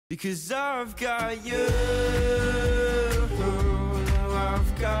Because I've got you,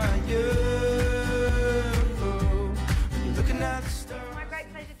 I've got you, looking at the stars. It's my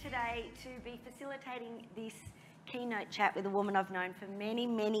great pleasure today to be facilitating this keynote chat with a woman I've known for many,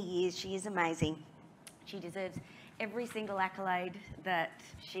 many years. She is amazing. She deserves every single accolade that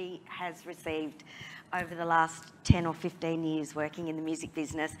she has received over the last 10 or 15 years working in the music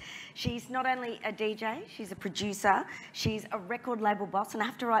business. She's not only a DJ, she's a producer, she's a record label boss, and I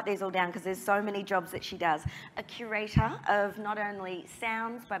have to write these all down because there's so many jobs that she does. A curator of not only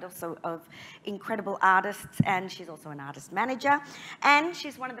sounds, but also of incredible artists, and she's also an artist manager, and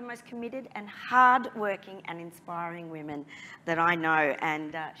she's one of the most committed and hard-working and inspiring women that I know,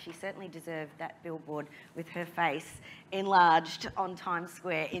 and she certainly deserved that billboard with her face enlarged on Times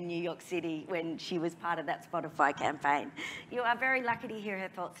Square in New York City when she was part of that Spotify campaign. You are very lucky to hear her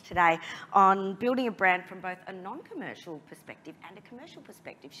thoughts today on building a brand from both a non-commercial perspective and a commercial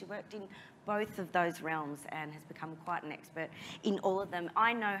perspective. She worked in both of those realms and has become quite an expert in all of them.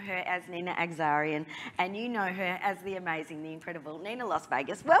 I know her as Nina Agzarian, and you know her as the amazing, the incredible Nina Las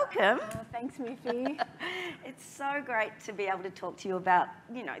Vegas. Welcome. Thanks, Miffy. It's so great to be able to talk to you about,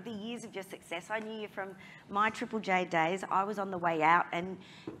 you know, the years of your success. I knew you from my Triple J days. I was on the way out, and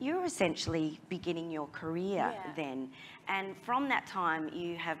you were essentially beginning your career then. And from that time,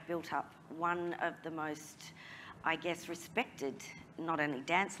 you have built up one of the most, I guess, respected, not only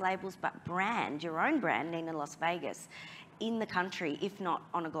dance labels, but brand, your own brand, Nina Las Vegas, in the country, if not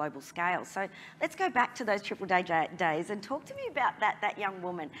on a global scale. So let's go back to those Triple J days and talk to me about that young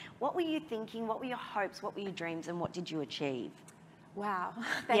woman. What were you thinking? What were your hopes? What were your dreams? And what did you achieve? Wow,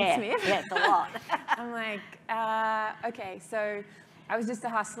 thanks, Miff. Yeah, it's a lot. I'm like, okay, so I was just a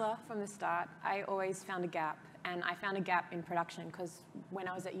hustler from the start. I always found a gap, and I found a gap in production because when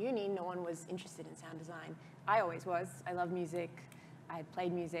I was at uni, no one was interested in sound design. I always was. I love music. I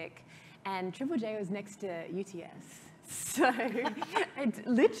played music, and Triple J was next to UTS. So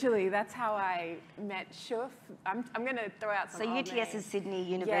literally, that's how I met Shuf. I'm going to throw out some old UTS names. is Sydney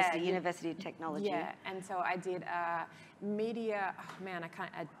University, University of Technology. Yeah, and so I did a media,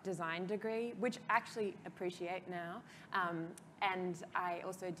 a design degree, which I actually appreciate now. And I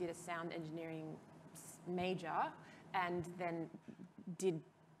also did a sound engineering major, and then did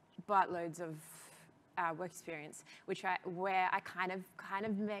buttloads of work experience, where I kind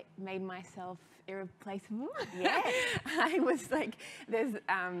of made myself irreplaceable. Yeah. I was like, there's,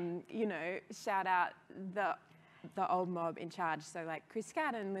 you know, shout out the old mob in charge. So like Chris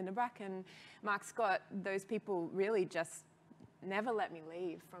Scadden, Linda Bracken, Mark Scott, those people really just never let me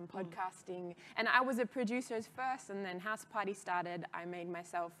leave from podcasting. And I was a producer first, and then House Party started. I made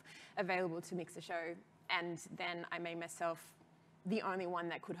myself available to mix the show, and then I made myself the only one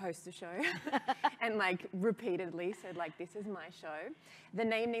that could host the show and like repeatedly said like, this is my show. The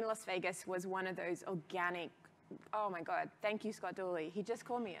name Nina Las Vegas was one of those organic, oh my God, thank you, Scott Dooley. He just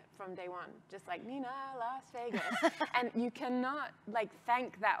called me it from day one, just like Nina Las Vegas. And you cannot like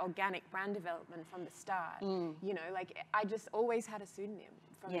thank that organic brand development from the start. You know, like I just always had a pseudonym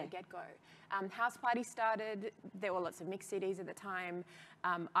from the get-go. House Party started, there were lots of mix CDs at the time.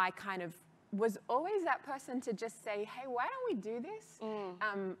 I kind of was always that person to just say, hey, why don't we do this?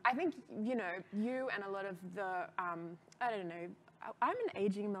 I think, you know, you and a lot of the, I don't know, I'm an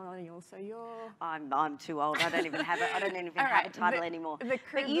aging millennial, so you're... I'm too old. I don't even have a title anymore.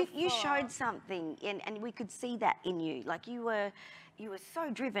 But you showed something, and we could see that in you. Like you were so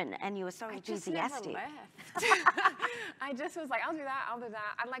driven and you were so enthusiastic. I just never left. I just was like, I'll do that, I'll do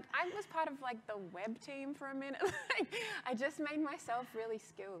that. And like, I was part of like the web team for a minute. Like, I just made myself really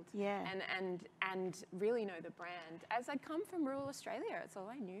skilled. Yeah. And really know the brand. As I'd come from rural Australia, it's all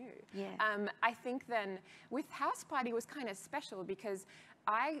I knew. Yeah. I think then with House Party was kind of special because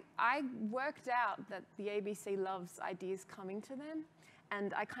I worked out that the ABC loves ideas coming to them.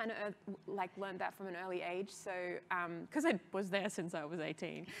 And I kind of like learned that from an early age. So, because I was there since I was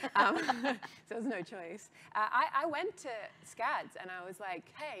 18, so there was no choice. I went to Scads and I was like,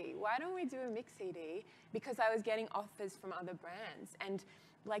 hey, why don't we do a mix CD? Because I was getting offers from other brands. And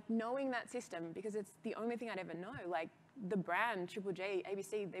like knowing that system, because it's the only thing I'd ever know, like the brand, Triple J,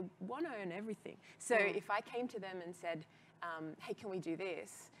 ABC, they want to own everything. So if I came to them and said, hey, can we do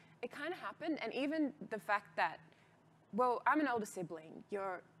this? It kind of happened. And even the fact that, well, I'm an older sibling,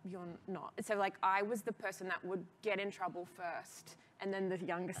 you're not. So like I was the person that would get in trouble first and then the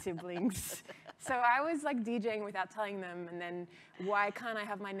younger siblings. So I was like DJing without telling them, and then why can't I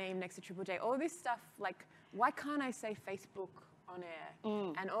have my name next to Triple J? All this stuff, like why can't I say Facebook on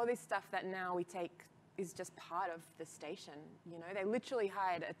air? And all this stuff that now we take is just part of the station. You know, they literally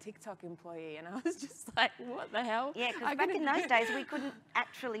hired a TikTok employee, and I was just like, what the hell? Yeah, because back in those days, we couldn't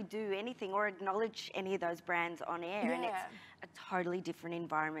actually do anything or acknowledge any of those brands on air, and it's a totally different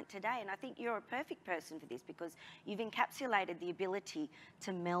environment today. And I think you're a perfect person for this because you've encapsulated the ability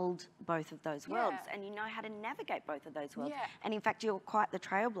to meld both of those worlds, and you know how to navigate both of those worlds. And in fact, you're quite the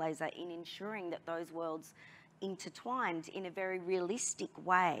trailblazer in ensuring that those worlds intertwined in a very realistic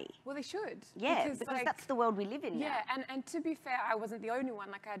way. Well, they should. Yeah, because like, that's the world we live in now. Yeah, and to be fair, I wasn't the only one.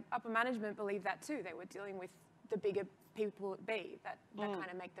 Like, I had upper management believe that too. They were dealing with the bigger people at B that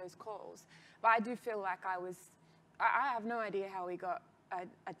kind of make those calls. But I do feel like I have no idea how we got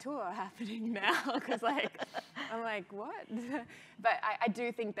a tour happening now, because like, I'm like, what? But I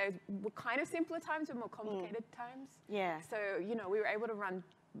do think those were kind of simpler times but more complicated times. Yeah. So, you know, we were able to run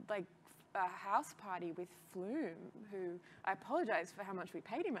like a house party with Flume, who I apologise for how much we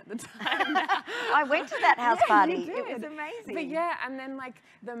paid him at the time. I went to that house party. You did. It was amazing. But yeah, and then like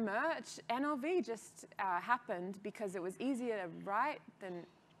the merch, NLV just happened because it was easier to write than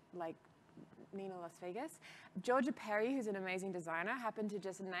like Nina Las Vegas. Georgia Perry, who's an amazing designer, happened to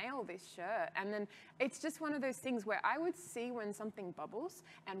just nail this shirt. And then it's just one of those things where I would see when something bubbles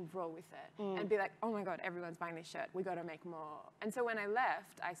and roll with it and be like, oh my God, everyone's buying this shirt. We got to make more. And so when I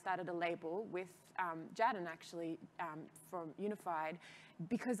left, I started a label with Jadden actually from Unified,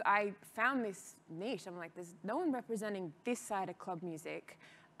 because I found this niche. I'm like, there's no one representing this side of club music.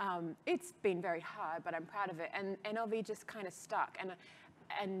 It's been very hard, but I'm proud of it. And NLV just kind of stuck.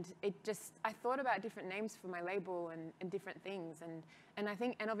 And it just, I thought about different names for my label and different things. And I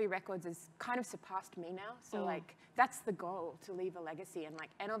think NLV Records has kind of surpassed me now. So like, that's the goal, to leave a legacy. And like,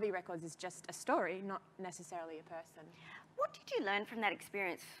 NLV Records is just a story, not necessarily a person. What did you learn from that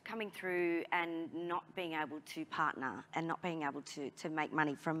experience coming through and not being able to partner and not being able to make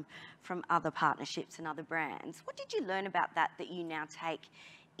money from other partnerships and other brands? What did you learn about that you now take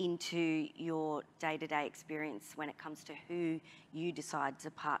into your day-to-day experience when it comes to who you decide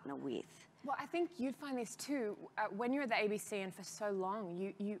to partner with? Well, I think you'd find this too. When you're at the ABC and for so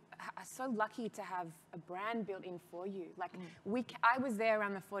long, you are so lucky to have a brand built in for you. Like, I was there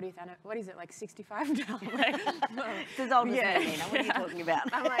around the 40th, and what is it, like 65 now? Like, it's as old as me, Nina. What are you talking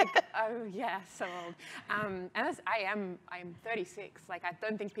about? I'm like, oh yeah, so old. And I am 36. Like, I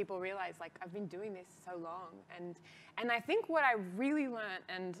don't think people realize, like, I've been doing this so long. And I think what I really learned,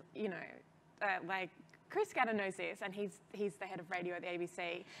 and, you know, like, Chris Gatter knows this, and he's the head of radio at the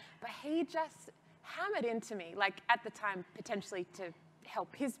ABC, but he just hammered into me, like at the time, potentially to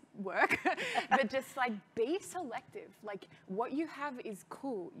help his work, but just like, be selective. Like, what you have is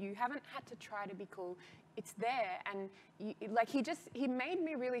cool. You haven't had to try to be cool. It's there, and he made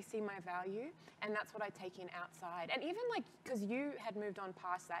me really see my value, and that's what I take in outside. And even like, because you had moved on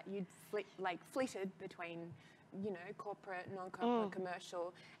past that, you'd fleeted between, you know, corporate, non-corporate,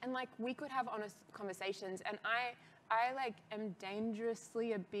 commercial, and like, we could have honest conversations. And I like am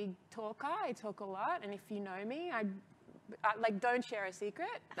dangerously a big talker. I talk a lot, and if you know me, I like, don't share a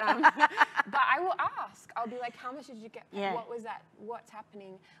secret, but I will ask. I'll be like, how much did you get? Yeah. What was that? What's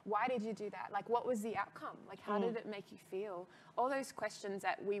happening? Why did you do that? Like, what was the outcome? Like, how did it make you feel? All those questions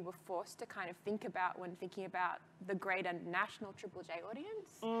that we were forced to kind of think about when thinking about the greater national Triple J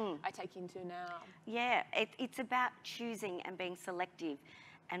audience, I take into now. Yeah, it's about choosing and being selective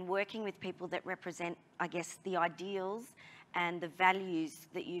and working with people that represent, I guess, the ideals and the values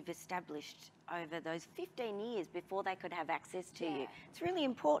that you've established over those 15 years before they could have access to you. It's really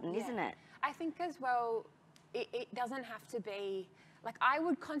important, isn't it? I think as well, it doesn't have to be, like, I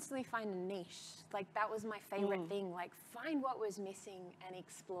would constantly find a niche. Like, that was my favorite thing. Like, find what was missing and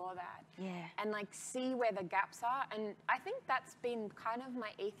explore that. Yeah. And like, see where the gaps are. And I think that's been kind of my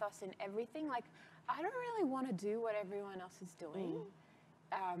ethos in everything. Like, I don't really want to do what everyone else is doing.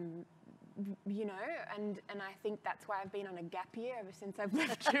 You know, and I think that's why I've been on a gap year ever since I've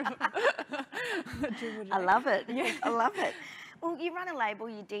left Triple J. I love it. Yeah. I love it. Well, you run a label,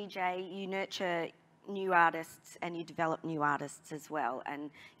 you DJ, you nurture new artists, and you develop new artists as well,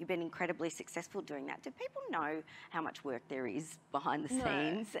 and you've been incredibly successful doing that. Do people know how much work there is behind the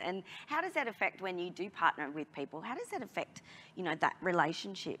scenes? And how does that affect when you do partner with people? How does that affect, you know, that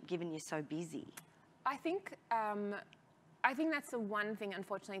relationship, given you're so busy? I think that's the one thing,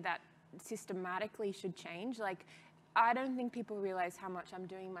 unfortunately, that systematically should change. Like, I don't think people realize how much I'm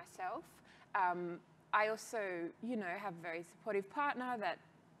doing myself. I also, you know, have a very supportive partner that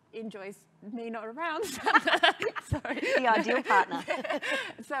enjoys me not around. Sorry. The ideal partner.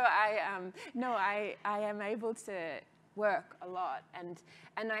 So I am able to work a lot, and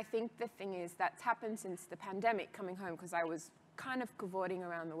I think the thing is that's happened since the pandemic, coming home, because I was kind of cavorting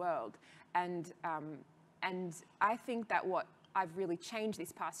around the world. And I think that what I've really changed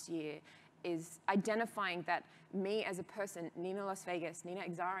this past year is identifying that me as a person, Nina Las Vegas, Nina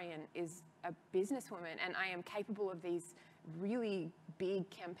Exarian, is a businesswoman, and I am capable of these really big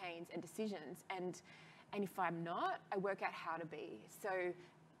campaigns and decisions. And if I'm not, I work out how to be. So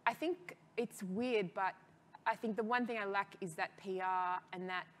I think it's weird, but I think the one thing I lack is that PR and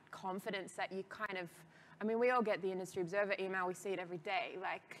that confidence that you kind of, I mean, we all get the Industry Observer email, we see it every day,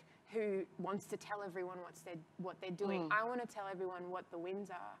 like, who wants to tell everyone what they're doing. I want to tell everyone what the wins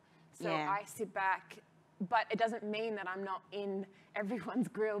are. So I sit back, but it doesn't mean that I'm not in everyone's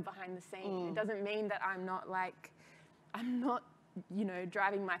grill behind the scene. It doesn't mean that I'm not, you know,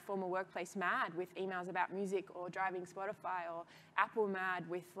 driving my former workplace mad with emails about music, or driving Spotify or Apple mad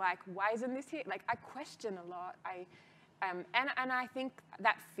with, like, why isn't this here? Like, I question a lot. And I think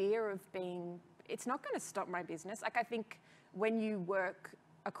that fear of being, it's not going to stop my business. Like, I think when you work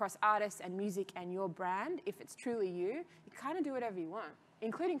across artists and music and your brand, if it's truly you kind of do whatever you want,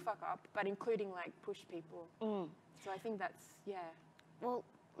 including fuck up, but including, like, push people. So I think that's, Well,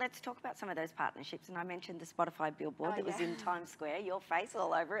 let's talk about some of those partnerships. And I mentioned the Spotify billboard that was in Times Square, your face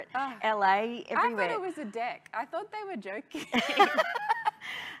all over it, LA, everywhere. I thought it was a deck. I thought they were joking.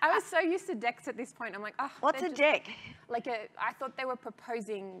 I was so used to decks at this point. I'm like, oh. What's a deck? Like, I thought they were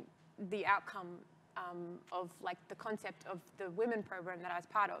proposing the outcome of, like, the concept of the women program that I was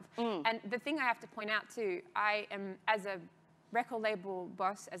part of. And the thing I have to point out too, I am, as a record label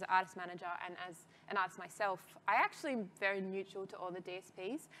boss, as an artist manager, and as an artist myself, I actually am very neutral to all the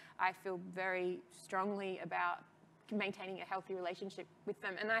DSPs. I feel very strongly about maintaining a healthy relationship with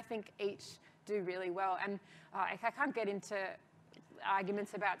them, and I think each do really well. And I can't get into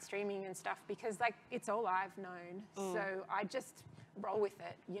arguments about streaming and stuff, because, like, it's all I've known. So I just roll with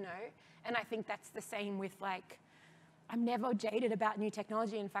it, you know? And I think that's the same with, like, I'm never jaded about new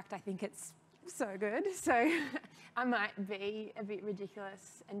technology. In fact, I think it's so good. So I might be a bit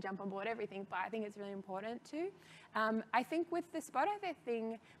ridiculous and jump on board everything, but I think it's really important too. I think with the Spotify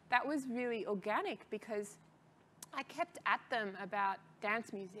thing, that was really organic, because I kept at them about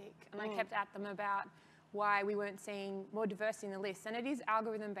dance music, and I kept at them about why we weren't seeing more diversity in the list. And it is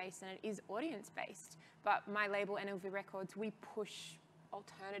algorithm-based and it is audience-based. But my label, NLV Records, we push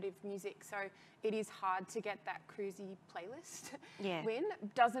alternative music, so it is hard to get that cruisy playlist win.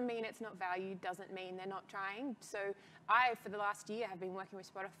 Doesn't mean it's not valued, doesn't mean they're not trying. So I, for the last year, have been working with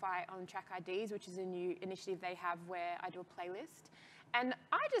Spotify on Track IDs, which is a new initiative they have where I do a playlist. And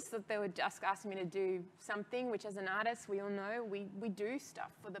I just thought they were just asking me to do something, which, as an artist, we all know, we do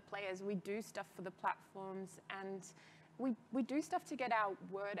stuff for the players, we do stuff for the platforms, and we do stuff to get our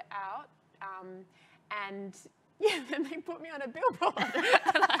word out. And yeah, then they put me on a billboard,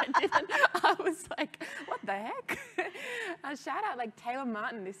 and I was like, what the heck? Shout out, like, Taylor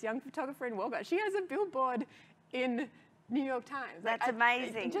Martin, this young photographer in Walgett. She has a billboard in New York Times. That's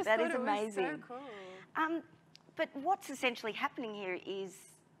amazing. That is amazing. Was so cool. But what's essentially happening here is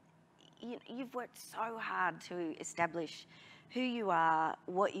you've worked so hard to establish who you are,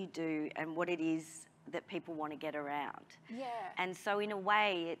 what you do, and what it is that people want to get around. Yeah. And so in a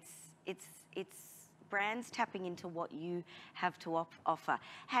way, it's brands tapping into what you have to offer.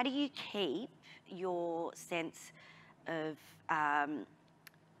 How do you keep your sense of,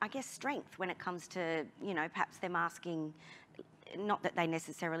 I guess, strength when it comes to, you know, perhaps them asking, not that they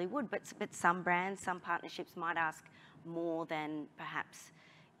necessarily would, but some brands, some partnerships might ask more than perhaps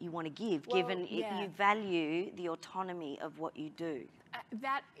you want to give, given you value the autonomy of what you do?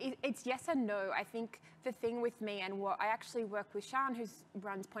 It's yes and no. I think the thing with me, and what I actually work with Sian, who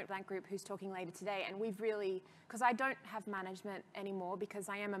runs Point Blank Group, who's talking later today, and we've really, because I don't have management anymore, because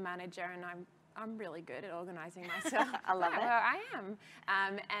I am a manager and I'm really good at organising myself. I love it. Well, I am.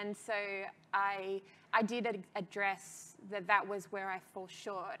 And so I did address that was where I fall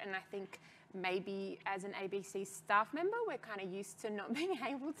short, and I think maybe as an ABC staff member, we're kind of used to not being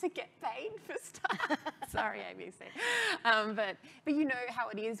able to get paid for stuff. Sorry, ABC. But you know how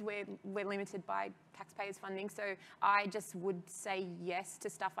it is, we're limited by taxpayers' funding, so I just would say yes to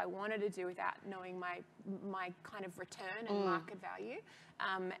stuff I wanted to do without knowing my kind of return and market value.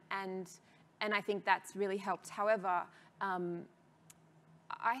 And I think that's really helped. However,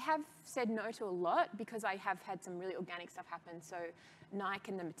 I have said no to a lot because I have had some really organic stuff happen. So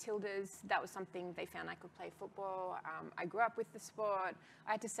Nike and the Matildas, that was something they found I could play football. I grew up with the sport.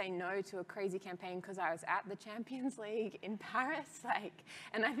 I had to say no to a crazy campaign because I was at the Champions League in Paris.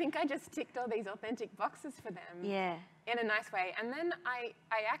 And I think I just ticked all these authentic boxes for them in a nice way. And then I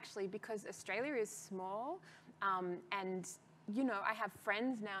actually, because Australia is small, and you know, I have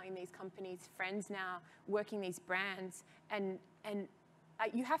friends now in these companies, friends now working these brands, and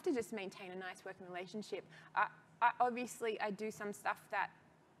you have to just maintain a nice working relationship. Obviously, I do some stuff that,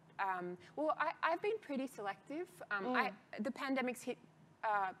 I've been pretty selective. The pandemic's hit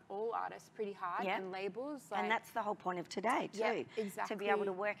all artists pretty hard, and labels. And that's the whole point of today too. Yeah, exactly. To be able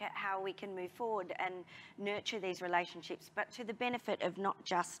to work out how we can move forward and nurture these relationships, but to the benefit of not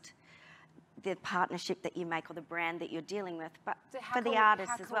just the partnership that you make or the brand that you're dealing with, but for the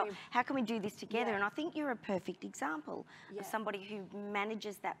artists as well. How can we do this together? And I think you're a perfect example of somebody who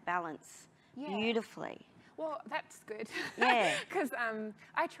manages that balance beautifully. Well, that's good. Yeah. Because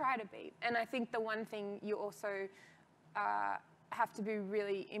I try to be. And I think the one thing you also have to be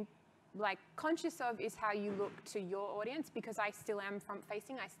really conscious of is how you look to your audience, because I still am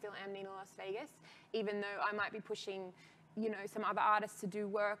front-facing. I still am Nina Las Vegas, even though I might be pushing, you know, some other artists to do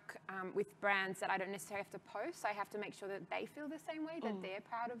work with brands that I don't necessarily have to post. I have to make sure that they feel the same way, that they're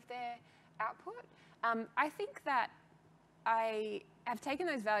proud of their output. I think that I have taken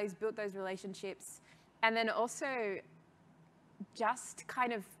those values, built those relationships, and then also just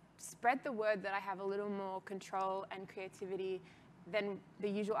kind of spread the word that I have a little more control and creativity than the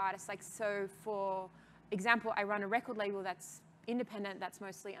usual artists. Like, so for example, I run a record label that's independent, that's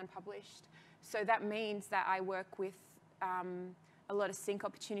mostly unpublished. So that means that I work with a lot of sync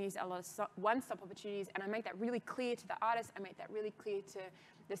opportunities, a lot of one-stop opportunities, and I make that really clear to the artists. I make that really clear to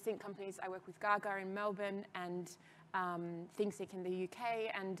the sync companies. I work with Gaga in Melbourne and ThinkSync in the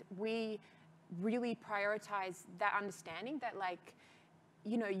UK, and we really prioritize that understanding that, like,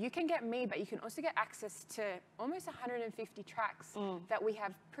 you know, you can get me, but you can also get access to almost 150 tracks that we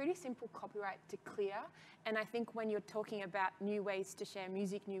have pretty simple copyright to clear. And I think when you're talking about new ways to share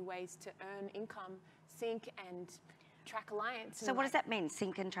music, new ways to earn income, sync and track alliance. So what does that mean,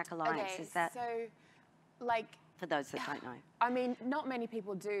 sync and track alliance? Okay, is that so, like, for those that don't know? I mean, not many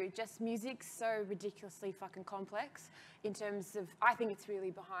people do. Just music's so ridiculously fucking complex in terms of, I think it's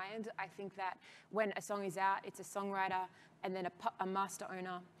really behind. I think that when a song is out, it's a songwriter and then a master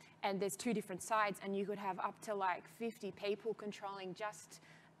owner, and there's two different sides, and you could have up to like 50 people controlling just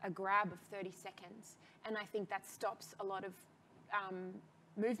a grab of 30 seconds. And I think that stops a lot of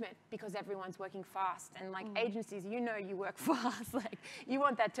movement because everyone's working fast. And like agencies, you know, you work fast, like you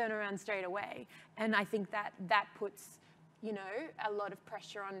want that turnaround straight away. And I think that that puts, you know, a lot of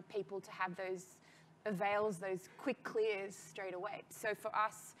pressure on people to have those avails, those quick clears straight away. So for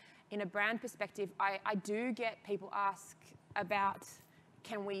us, in a brand perspective, I do get people ask about,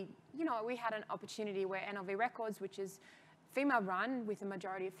 can we, you know, we had an opportunity where NLV Records, which is female run with a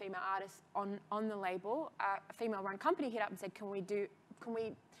majority of female artists on the label, a female run company hit up and said, can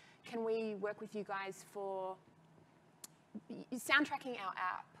we work with you guys for soundtracking our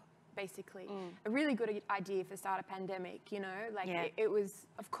app, basically. A really good idea for the start of pandemic, you know, like it was,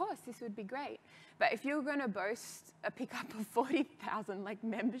 of course, this would be great. But if you're going to boast a pickup of 40,000 like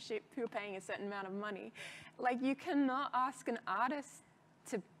membership who are paying a certain amount of money, like you cannot ask an artist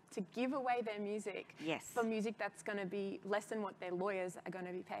to give away their music for music that's going to be less than what their lawyers are going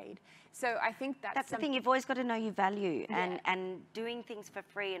to be paid. So I think that's the thing. You've always got to know your value, and doing things for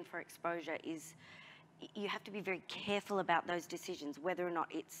free and for exposure is, you have to be very careful about those decisions, whether or not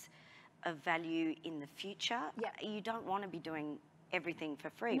it's of value in the future. You don't want to be doing everything for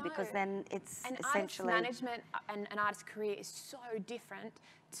free, because then it's essentially... Artist management and an artist's career is so different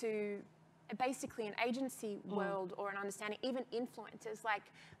to basically an agency world or an understanding, even influencers. Like,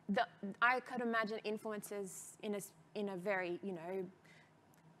 I could imagine influencers in a very, you know,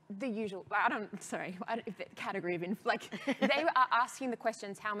 the usual, if the category of, like, they are asking the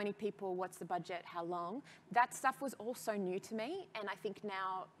questions, how many people, what's the budget, how long? That stuff was also new to me. And I think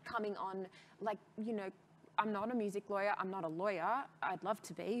now coming on, like, you know, I'm not a music lawyer, I'm not a lawyer. I'd love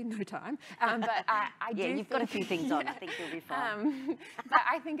to be, no time. But I do you've got a few things on, I think you'll be fine. But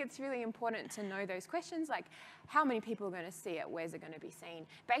I think it's really important to know those questions, like how many people are going to see it, where's it going to be seen?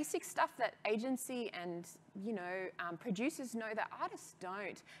 Basic stuff that agency and, you know, producers know that artists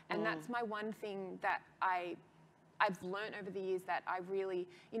don't. And that's my one thing that I've learned over the years, that I really,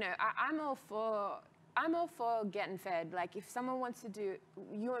 you know, I'm all for getting fed. Like, if someone wants to do,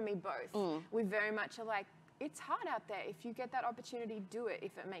 you and me both, we very much are like, it's hard out there. If you get that opportunity, do it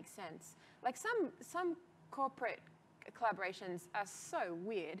if it makes sense. Like, some corporate collaborations are so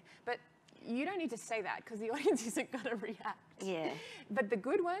weird, but you don't need to say that because the audience isn't going to react. Yeah. But the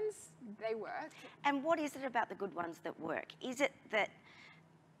good ones, they work. And what is it about the good ones that work? Is it that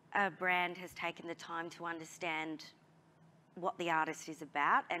a brand has taken the time to understand what the artist is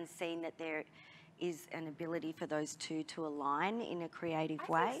about and seen that there is an ability for those two to align in a creative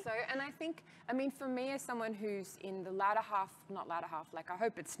I way. think so, and I mean, for me as someone who's in the latter half, not latter half, like I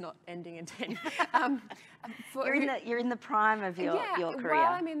hope it's not ending in 10. You're in the prime of your career.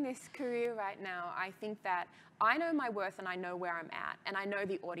 While I'm in this career right now, I think that I know my worth and I know where I'm at and I know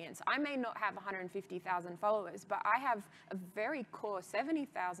the audience. I may not have 150,000 followers, but I have a very core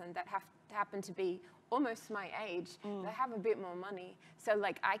 70,000 that happen to be almost my age, that have a bit more money. So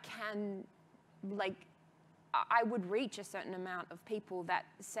like I can, like, I would reach a certain amount of people that,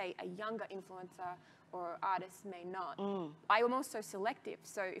 say, a younger influencer or artist may not. I am also selective,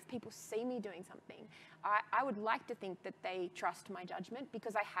 so if people see me doing something, I would like to think that they trust my judgment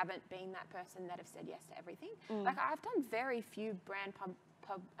because I haven't been that person that have said yes to everything. Like I've done very few brand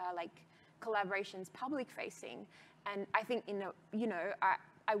like collaborations public facing, and I think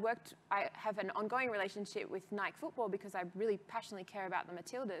I have an ongoing relationship with Nike Football because I really passionately care about the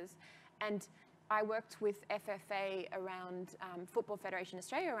Matildas, and I worked with FFA around Football Federation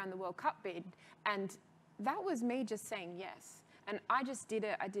Australia around the World Cup bid, and that was me just saying yes. And I just did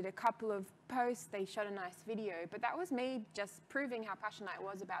it. I did a couple of posts. They shot a nice video, but that was me just proving how passionate I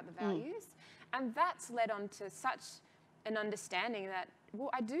was about the values. And that's led on to such an understanding that, well,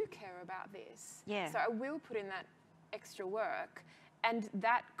 I do care about this. Yeah. So I will put in that extra work. And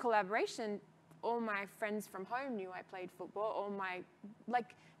that collaboration, all my friends from home knew I played football.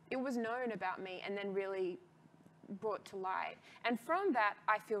 It was known about me and then really brought to light. And from that,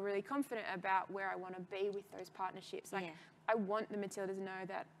 I feel really confident about where I want to be with those partnerships. Like, I want the Matildas to know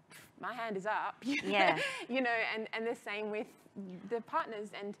that my hand is up. Yeah. And the same with the partners.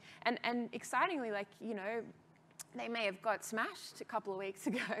 And excitingly, they may have got smashed a couple of weeks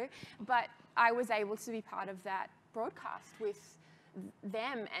ago, but I was able to be part of that broadcast with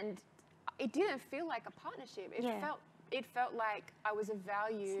them, and it didn't feel like a partnership. It felt like I was of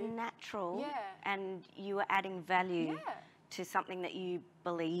value. It's natural. Yeah. And you were adding value to something that you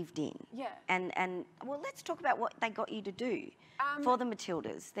believed in. Yeah. And well, let's talk about what they got you to do for the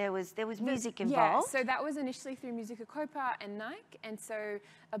Matildas. There was music involved. Yeah, so that was initially through Musica Copa and Nike, and so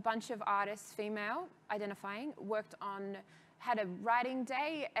a bunch of artists, female identifying, had a writing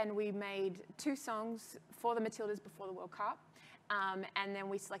day, and we made 2 songs for the Matildas before the World Cup. And then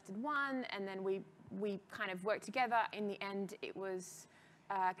we selected one, and then we kind of worked together. In the end, it was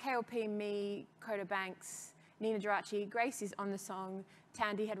KLP, me, Coda Banks, Nina Geraci, Grace is on the song,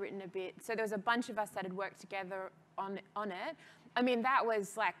 Tandy had written a bit. So there was a bunch of us that had worked together on it. I mean, that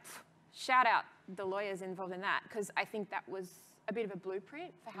was like, shout out the lawyers involved in that, because I think that was a bit of a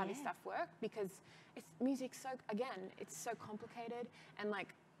blueprint for how this stuff worked, because music's it's so complicated, and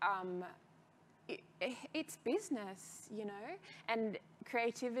it's business, and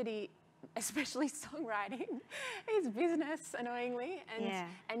creativity, especially songwriting, is business, annoyingly,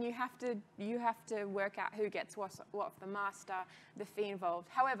 and you have to work out who gets what of the master, the fee involved.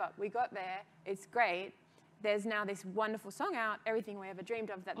 However, we got there. It's great. There's now this wonderful song out, everything we ever dreamed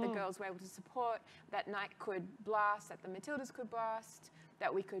of, that the girls were able to support, that Nike could blast, that the Matildas could blast,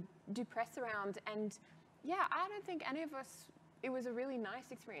 that we could do press around, and I don't think any of us. It was a really nice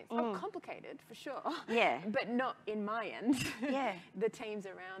experience. Complicated, for sure. Yeah. But not in my end. Yeah. The teams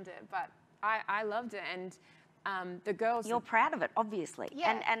around it. But I loved it. And the girls... You're proud of it, obviously.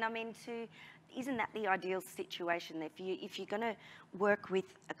 Yeah. And I mean, isn't that the ideal situation? If you're going to work with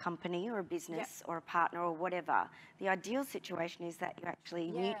a company or a business or a partner or whatever, the ideal situation is that you actually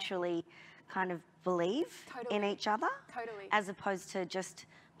mutually kind of believe in each other. Totally. As opposed to just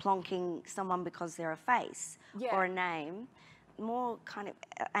plonking someone because they're a face or a name. More kind of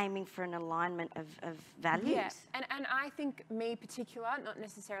aiming for an alignment of values. Yeah, and I think me particular, not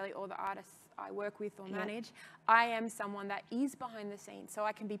necessarily all the artists I work with or manage, I am someone that is behind the scenes, so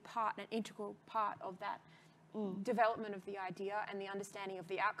I can be an integral part of that development of the idea and the understanding of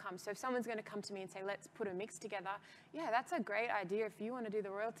the outcome. So if someone's going to come to me and say, let's put a mix together, that's a great idea. If you want to do the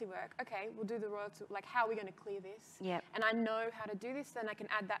royalty work, okay, we'll do the royalty, how are we going to clear this? Yeah. And I know how to do this, then I can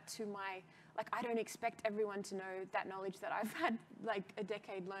add that to my, I don't expect everyone to know that knowledge that I've had a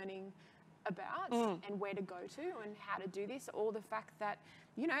decade learning about and where to go to and how to do this, or the fact that,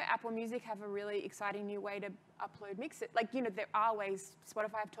 Apple Music have a really exciting new way to upload mix it. There are ways,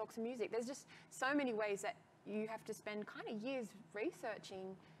 Spotify have Talks and Music. There's just so many ways that you have to spend kind of years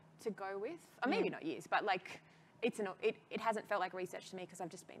researching to go with, or maybe not years, but it hasn't felt like research to me because I've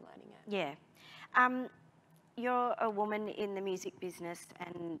just been learning it. Yeah. You're a woman in the music business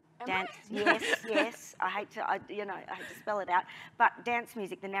and dance. I? Yes. I hate to spell it out, but dance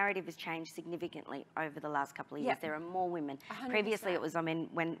music, the narrative has changed significantly over the last couple of years. There are more women. 100%. Previously, it was,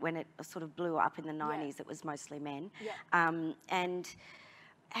 when it sort of blew up in the 90s, it was mostly men. Yeah. And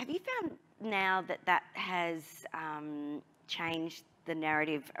have you found now that has changed the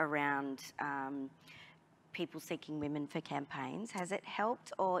narrative around people seeking women for campaigns? Has it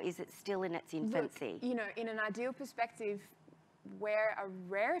helped, or is it still in its infancy? Look, in an ideal perspective, we're a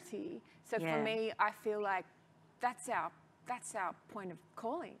rarity. So for me, I feel like that's our point of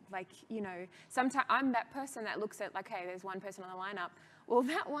calling. Like, sometimes I'm that person that looks at, like, hey, there's one person on the lineup. Well,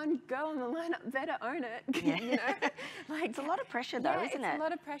 that one girl on the lineup better own it. Like, it's a lot of pressure, though, isn't it? It's a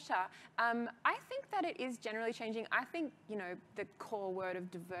lot of pressure. I think that it is generally changing. I think the core word of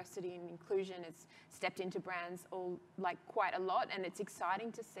diversity and inclusion has stepped into brands quite a lot, and it's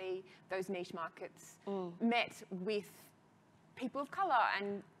exciting to see those niche markets met with people of color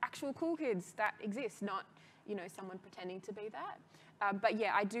and actual cool kids that exist, not someone pretending to be that. But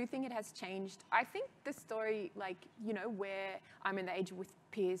yeah, I do think it has changed. I think the story, where I'm in the age with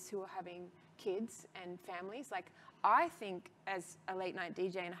peers who are having kids and families, I think as a late night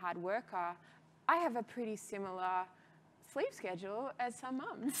DJ and hard worker, I have a pretty similar sleep schedule as some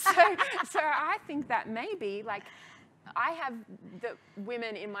mums. So I think that maybe, I have the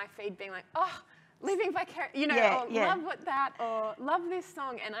women in my feed being like, oh, living vicariously, love what that, or love this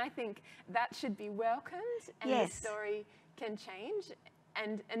song. And I think that should be welcomed, and the story can change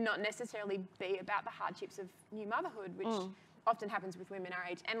and not necessarily be about the hardships of new motherhood, which often happens with women our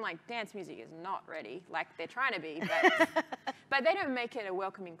age. And dance music is not ready, they're trying to be, but they don't make it a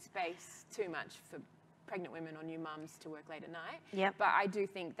welcoming space too much for pregnant women or new mums to work late at night. Yep. But I do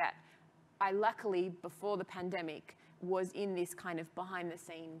think that I luckily, before the pandemic, was in this kind of behind the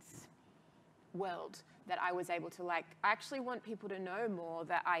scenes world that I was able to I actually want people to know more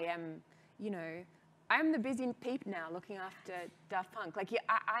that I am, I'm the busy peep now looking after Daft Punk.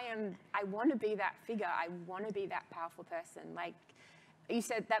 I want to be that figure. I want to be that powerful person. You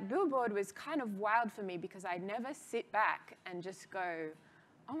said, that billboard was kind of wild for me because I never sit back and just go,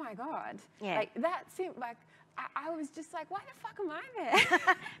 oh my God. Yeah. That seemed I was just like, why the fuck am I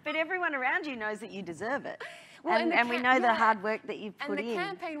there? But everyone around you knows that you deserve it. Well, and we know the hard work that you've put in. And the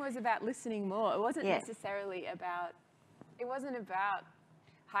campaign was about listening more. It wasn't necessarily about, it wasn't about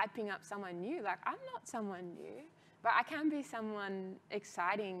hyping up someone new. I'm not someone new, but I can be someone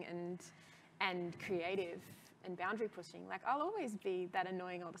exciting and creative and boundary pushing. I'll always be that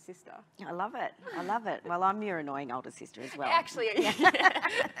annoying older sister. I love it. I love it. Well, I'm your annoying older sister as well. Actually, yeah.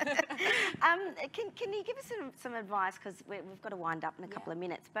 Can you give us some advice, because we've got to wind up in a couple of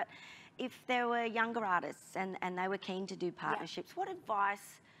minutes, but if there were younger artists and they were keen to do partnerships, what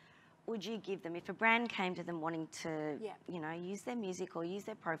advice would you give them if a brand came to them wanting to, use their music or use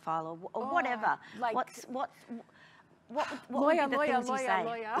their profile or whatever? What would be the things you say?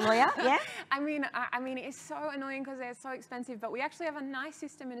 Lawyer, yeah? I mean, it's so annoying because they're so expensive, but we actually have a nice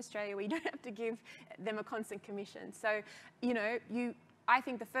system in Australia where you don't have to give them a constant commission. So, I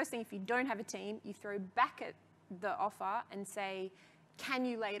think the first thing, if you don't have a team, you throw back at the offer and say, can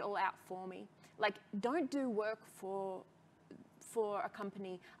you lay it all out for me? Don't do work for a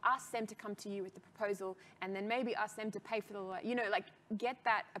company, ask them to come to you with the proposal, and then maybe ask them to pay for the lawyer. Get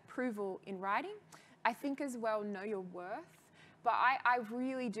that approval in writing. I think as well, know your worth. But I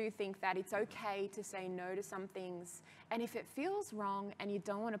really do think that it's okay to say no to some things. And if it feels wrong and you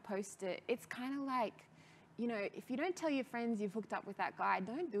don't want to post it, it's kind of if you don't tell your friends you've hooked up with that guy,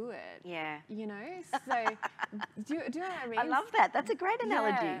 don't do it. Yeah. So do you know what I mean? I love that. That's a great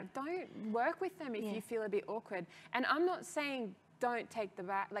analogy. Yeah, don't work with them if you feel a bit awkward. And I'm not saying don't take the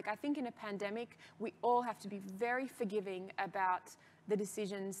back. I think in a pandemic, we all have to be very forgiving about the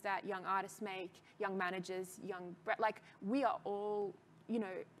decisions that young artists make, young managers, we are all,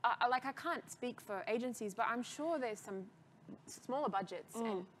 I can't speak for agencies, but I'm sure there's some smaller budgets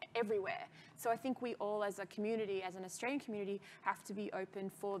and everywhere. So I think we all as a community, as an Australian community, have to be open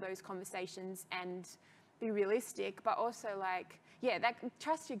for those conversations and be realistic, but also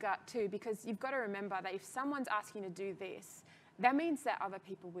trust your gut too, because you've got to remember that if someone's asking to do this, that means that other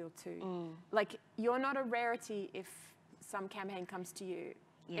people will too. You're not a rarity if some campaign comes to you.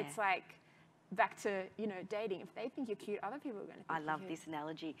 Yeah. It's back to dating. If they think you're cute, other people are going to think I love this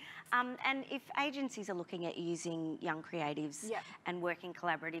analogy. And if agencies are looking at using young creatives and working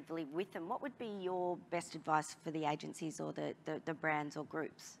collaboratively with them, what would be your best advice for the agencies or the brands or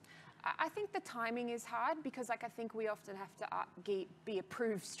groups? I think the timing is hard because I think we often have to be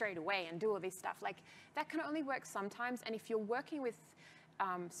approved straight away and do all this stuff. That can only work sometimes. And if you're working with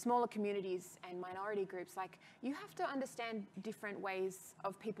smaller communities and minority groups, you have to understand different ways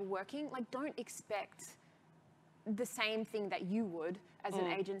of people working. Don't expect the same thing that you would as an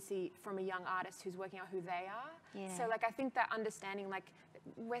agency from a young artist who's working out who they are. Yeah. So I think that understanding,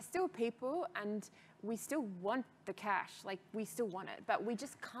 we're still people and we still want the cash, we still want it, but we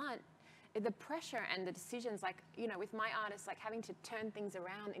just can't the pressure and the decisions, like, you know, with my artists, like having to turn things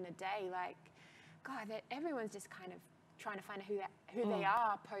around in a day, like, God, everyone's just kind of trying to find who they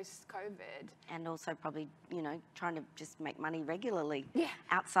are post-COVID. And also probably, you know, trying to just make money regularly Yeah.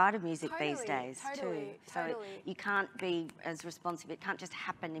 outside of music Totally, these days totally, too. So totally. you can't be as responsive. It can't just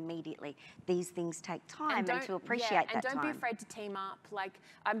happen immediately. These things take time, and to appreciate that and don't time. be afraid to team up. Like,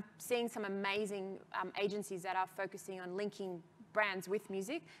 I'm seeing some amazing agencies that are focusing on linking brands with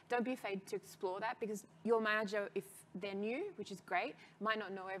music. Don't be afraid to explore that, because your manager, if they're new, which is great, might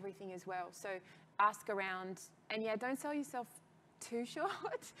not know everything as well. So ask around, and yeah, don't sell yourself too short,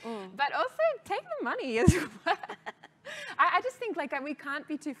 but also take the money as well. I just think, like, we can't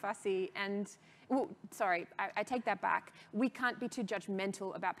be too fussy, and, well, sorry, I take that back. We can't be too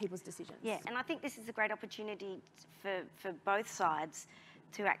judgmental about people's decisions. Yeah, and I think this is a great opportunity for both sides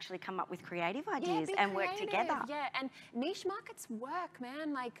to actually come up with creative ideas and work together. Yeah, and niche markets work,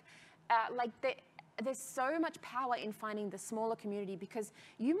 man. Like there's so much power in finding the smaller community, because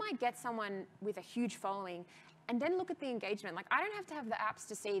you might get someone with a huge following, and then look at the engagement. Like, I don't have to have the apps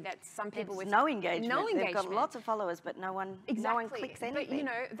to see that some people with no engagement. No engagement. They've got lots of followers, but no one clicks anything. But, you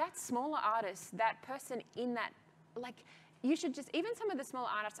know, that smaller artist, that person in that, like, you should just, even some of the smaller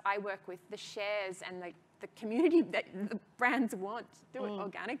artists I work with, the shares and the community that the brands want, do it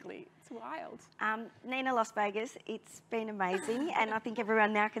organically. It's wild. Nina Las Vegas, it's been amazing, and I think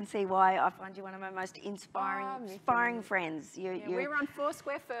everyone now can see why I find you one of my most inspiring friends. We were on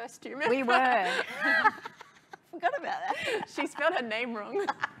Foursquare first, do you remember? We were. Forgot about that. She spelled her name wrong.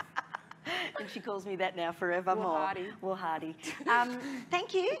 And she calls me that now forevermore. Will Hardy.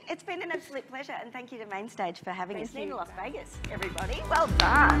 Thank you. It's been an absolute pleasure, and thank you to Mainstage for having us. Nina Las Vegas, everybody. Well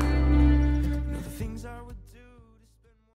done. The things I would